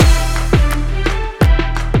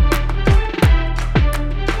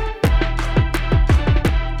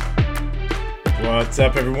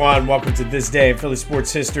up, everyone? Welcome to This Day in Philly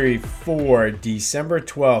Sports History for December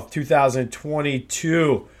 12th,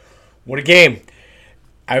 2022. What a game.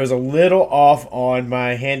 I was a little off on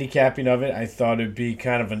my handicapping of it. I thought it would be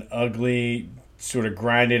kind of an ugly, sort of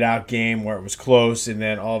grinded out game where it was close, and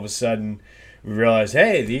then all of a sudden we realized,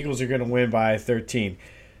 hey, the Eagles are going to win by 13.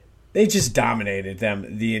 They just dominated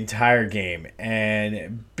them the entire game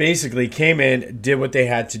and basically came in, did what they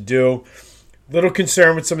had to do. Little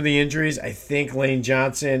concerned with some of the injuries. I think Lane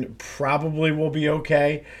Johnson probably will be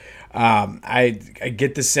okay. I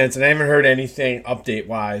get the sense, and I haven't heard anything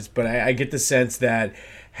update-wise, but I get the sense that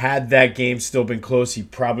had that game still been close, he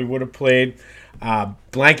probably would have played.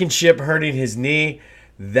 Blankenship hurting his knee,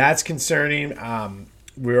 that's concerning.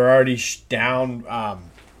 We were already down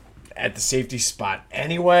at the safety spot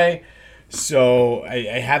anyway, so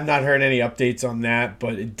I have not heard any updates on that,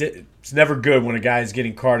 but it's never good when a guy is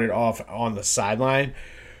getting carted off on the sideline.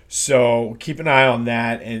 So keep an eye on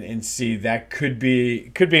that and see. That could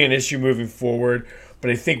be an issue moving forward. But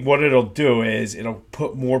I think what it'll do is it'll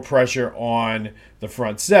put more pressure on the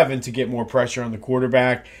front seven to get more pressure on the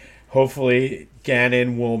quarterback. Hopefully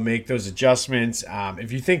Gannon will make those adjustments.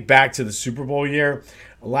 If you think back to the Super Bowl year,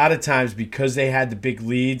 a lot of times because they had the big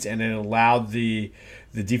leads and it allowed the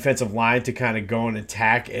defensive line to kind of go and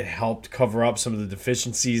attack, it helped cover up some of the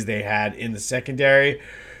deficiencies they had in the secondary.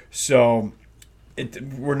 So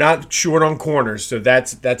we're not short on corners, so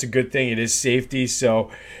that's a good thing. It is safety,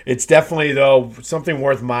 so it's definitely, though, something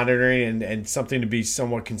worth monitoring and something to be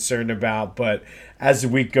somewhat concerned about. But as the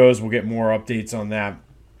week goes, we'll get more updates on that.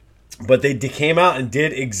 But they came out and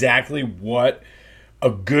did exactly what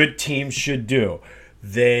a good team should do.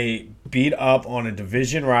 They beat up on a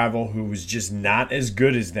division rival who was just not as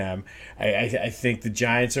good as them. I think the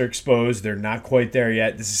Giants are exposed. They're not quite there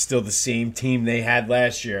yet. This is still the same team they had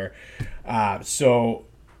last year. So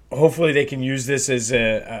hopefully they can use this as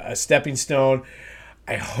a stepping stone.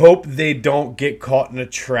 I hope they don't get caught in a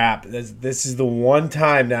trap. This is the one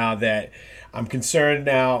time now that I'm concerned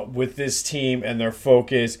now with this team and their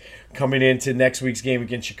focus coming into next week's game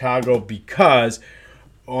against Chicago, because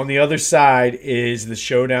on the other side is the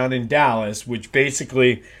showdown in Dallas, which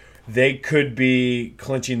basically they could be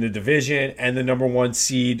clinching the division and the number one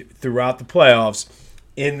seed throughout the playoffs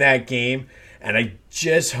in that game. And I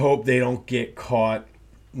just hope they don't get caught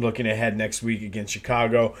looking ahead next week against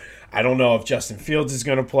Chicago. I don't know if Justin Fields is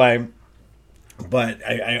going to play, but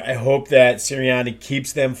I hope that Sirianni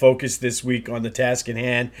keeps them focused this week on the task in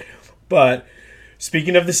hand. But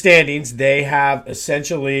speaking of the standings, they have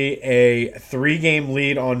essentially a 3-game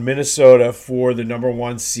lead on Minnesota for the number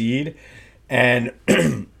one seed. And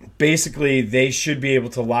basically, they should be able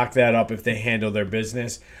to lock that up if they handle their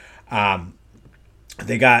business.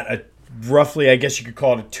 They got a roughly, I guess you could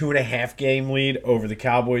call it a 2.5-game lead over the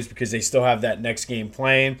Cowboys because they still have that next game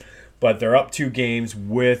playing. But they're up 2 games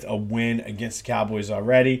with a win against the Cowboys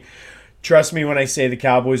already. Trust me when I say the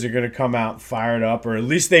Cowboys are going to come out fired up, or at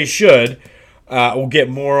least they should. We'll get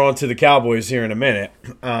more onto the Cowboys here in a minute.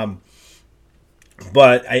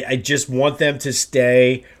 But I just want them to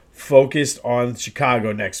stay focused on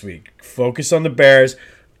Chicago next week. Focus on the Bears.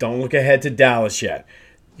 Don't look ahead to Dallas yet.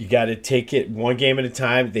 You got to take it one game at a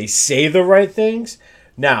time. They say the right things.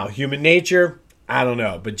 Now, human nature, I don't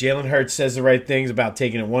know. But Jalen Hurts says the right things about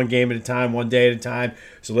taking it one game at a time, one day at a time.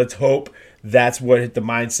 So let's hope that's what the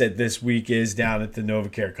mindset this week is down at the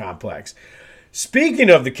NovaCare Complex. Speaking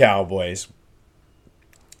of the Cowboys,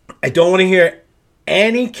 I don't want to hear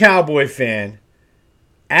any Cowboy fan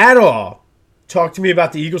at all talk to me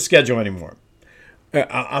about the Eagles' schedule anymore.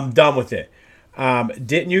 I'm done with it.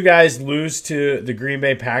 Didn't you guys lose to the Green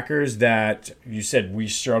Bay Packers that you said we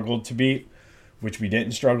struggled to beat, which we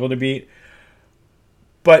didn't struggle to beat?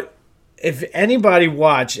 But if anybody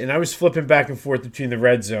watched, and I was flipping back and forth between the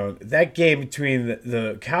red zone, that game between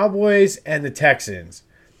the Cowboys and the Texans,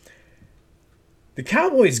 the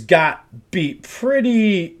Cowboys got beat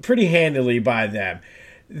pretty handily by them.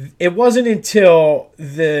 It wasn't until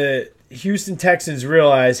the Houston Texans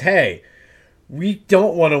realized, hey, we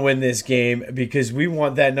don't want to win this game because we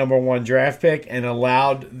want that number one draft pick, and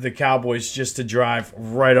allowed the Cowboys just to drive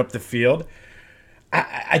right up the field.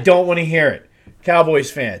 I don't want to hear it. Cowboys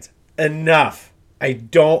fans, enough. I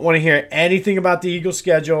don't want to hear anything about the Eagles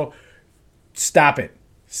schedule. Stop it.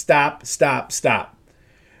 Stop.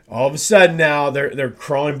 All of a sudden now they're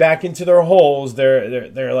crawling back into their holes.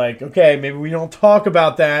 They're like, okay, maybe we don't talk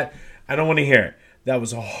about that. I don't want to hear it. That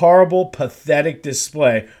was a horrible, pathetic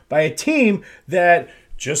display by a team that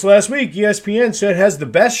just last week ESPN said has the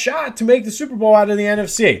best shot to make the Super Bowl out of the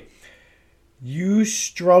NFC. You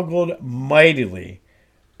struggled mightily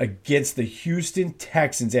against the Houston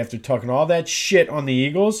Texans after talking all that shit on the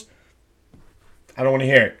Eagles. I don't want to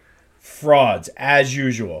hear it. Frauds, as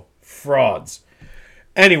usual. Frauds.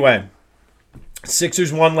 Anyway,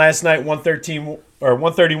 Sixers won last night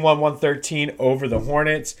 131-113 over the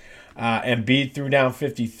Hornets. Embiid threw down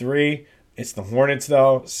 53. It's the Hornets,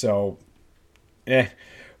 though, so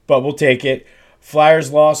but we'll take it.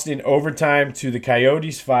 Flyers lost in overtime to the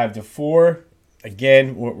Coyotes 5-4.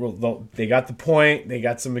 Again, they got the point. They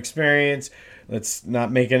got some experience. Let's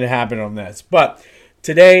not make it happen on this. But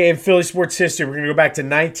today in Philly sports history, we're going to go back to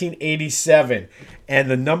 1987. And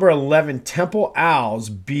the number 11 Temple Owls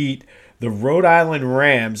beat the Rhode Island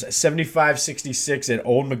Rams 75-66 at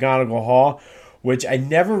Old McGonigle Hall, which I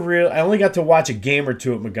only got to watch a game or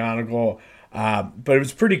two at McGonigle. But it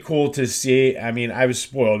was pretty cool to see. I mean, I was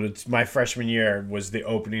spoiled. It's my freshman year was the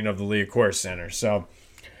opening of the Liacouras Center. So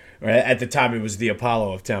at the time, it was the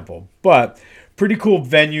Apollo of Temple. But pretty cool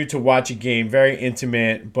venue to watch a game. Very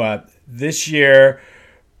intimate. But this year,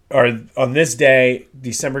 or on this day,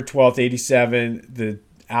 December 12th, 87, the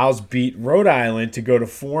Owls beat Rhode Island to go to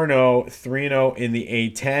 4-0, 3-0 in the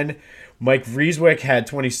A-10. Mike Vrieswick had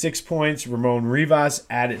 26 points. Ramon Rivas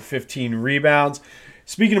added 15 rebounds.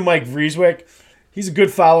 Speaking of Mike Vrieswick, he's a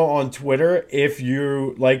good follow on Twitter. If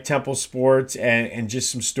you like Temple sports and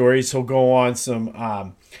just some stories, he'll go on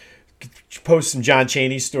post some John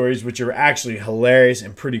Chaney stories, which are actually hilarious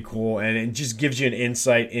and pretty cool. And it just gives you an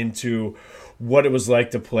insight into what it was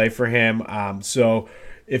like to play for him. So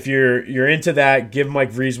if you're into that, give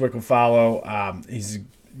Mike Vrieswick a follow.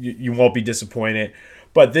 You won't be disappointed.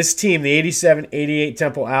 But this team, the 87-88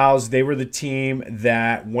 Temple Owls, they were the team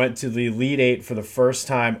that went to the Elite Eight for the first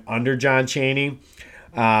time under John Chaney.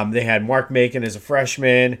 They had Mark Macon as a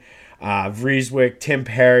freshman, Vrieswick, Tim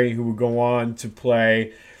Perry, who would go on to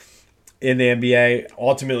play in the NBA,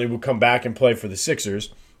 ultimately would come back and play for the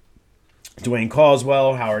Sixers. Dwayne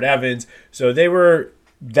Caldwell, Howard Evans. So they were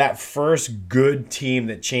that first good team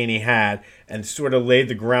that Chaney had and sort of laid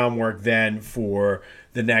the groundwork then for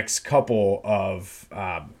the next couple of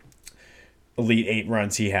Elite Eight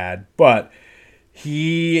runs he had. But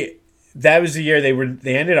that was the year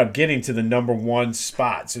they ended up getting to the number one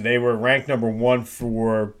spot. So they were ranked number one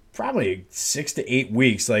for probably 6 to 8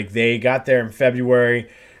 weeks. Like they got there in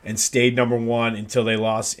February and stayed number one until they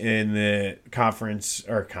lost in the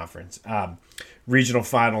regional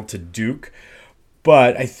final to Duke.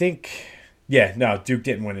 But I think, Duke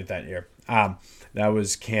didn't win it that year. That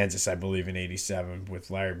was Kansas, I believe, in 87 with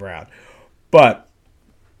Larry Brown. But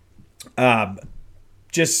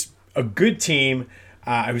just a good team.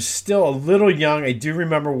 I was still a little young. I do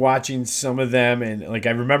remember watching some of them, and I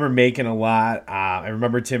remember Macon a lot. I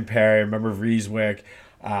remember Tim Perry. I remember Vrieswick.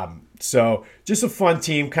 So just a fun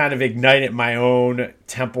team, kind of ignited my own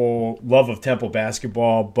love of Temple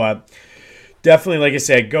basketball. But definitely, like I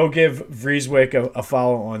said, go give Vrieswick a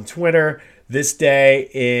follow on Twitter. This day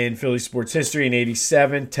in Philly sports history in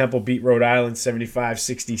 87, Temple beat Rhode Island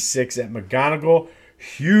 75-66 at McGonigle.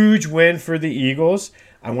 Huge win for the Eagles.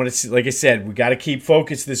 I want to see, like I said, we got to keep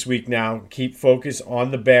focused this week now. Keep focus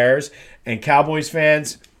on the Bears. And Cowboys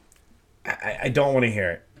fans, I don't want to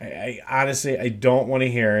hear it. I honestly don't want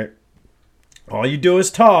to hear it. All you do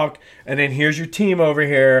is talk, and then here's your team over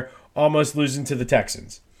here almost losing to the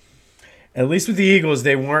Texans. At least with the Eagles,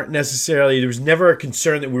 there was never a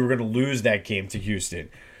concern that we were going to lose that game to Houston.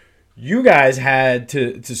 You guys had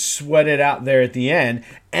to sweat it out there at the end,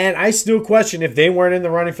 and I still question if they weren't in the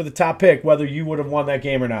running for the top pick, whether you would have won that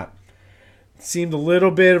game or not. It seemed a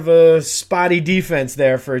little bit of a spotty defense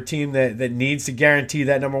there for a team that needs to guarantee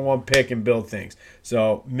that number one pick and build things.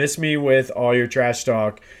 So miss me with all your trash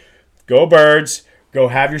talk. Go Birds. Go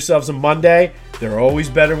have yourselves a Monday. They're always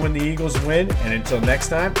better when the Eagles win. And until next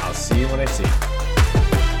time, I'll see you when I see you.